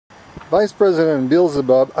Vice President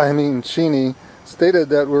Cheney stated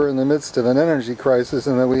that we're in the midst of an energy crisis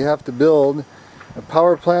and that we have to build a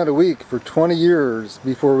power plant a week for 20 years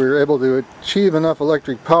before we're able to achieve enough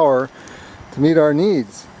electric power to meet our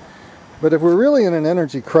needs. But if we're really in an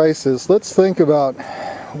energy crisis, let's think about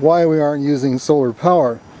why we aren't using solar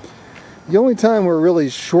power. The only time we're really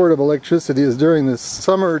short of electricity is during the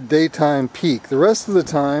summer daytime peak. The rest of the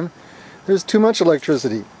time, there's too much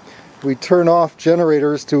electricity. We turn off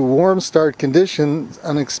generators to warm start conditions,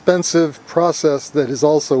 an expensive process that is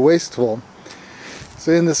also wasteful.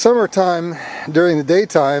 So in the summertime, during the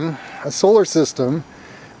daytime, a solar system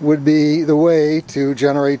would be the way to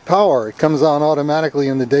generate power. It comes on automatically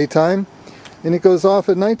in the daytime and it goes off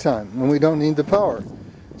at nighttime when we don't need the power.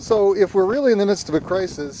 So if we're really in the midst of a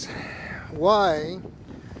crisis, why,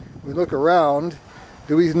 we look around,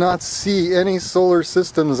 do we not see any solar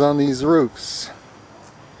systems on these roofs?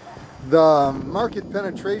 The market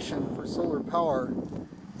penetration for solar power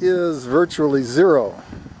is virtually zero.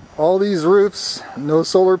 All these roofs, no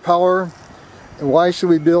solar power, and why should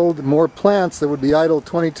we build more plants that would be idle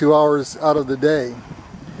 22 hours out of the day?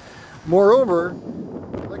 Moreover,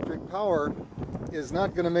 electric power is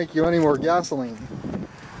not going to make you any more gasoline.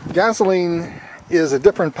 Gasoline is a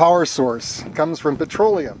different power source. It comes from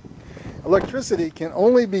petroleum. Electricity can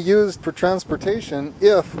only be used for transportation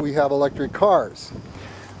if we have electric cars.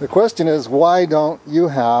 The question is, why don't you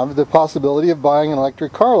have the possibility of buying an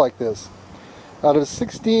electric car like this? Out of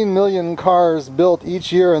 16 million cars built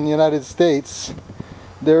each year in the United States,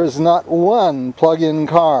 there is not one plug-in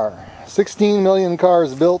car. 16 million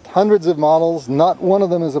cars built, hundreds of models, not one of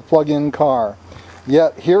them is a plug-in car.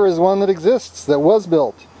 Yet here is one that exists, that was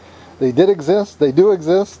built. They did exist, they do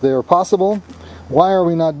exist, they are possible. Why are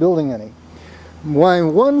we not building any? Why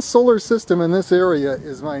one solar system in this area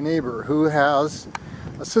is my neighbor who has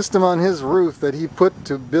a system on his roof that he put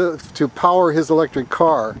to power his electric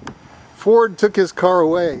car. Ford took his car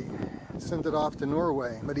away, sent it off to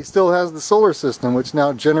Norway, but he still has the solar system which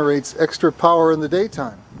now generates extra power in the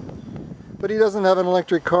daytime. But he doesn't have an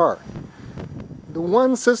electric car. The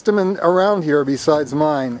one system around here besides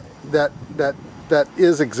mine that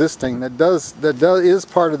is existing, that is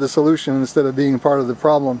part of the solution instead of being part of the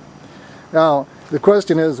problem. Now, the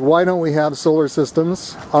question is, why don't we have solar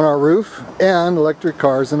systems on our roof and electric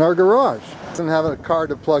cars in our garage? Doesn't have a car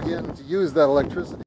to plug in to use that electricity.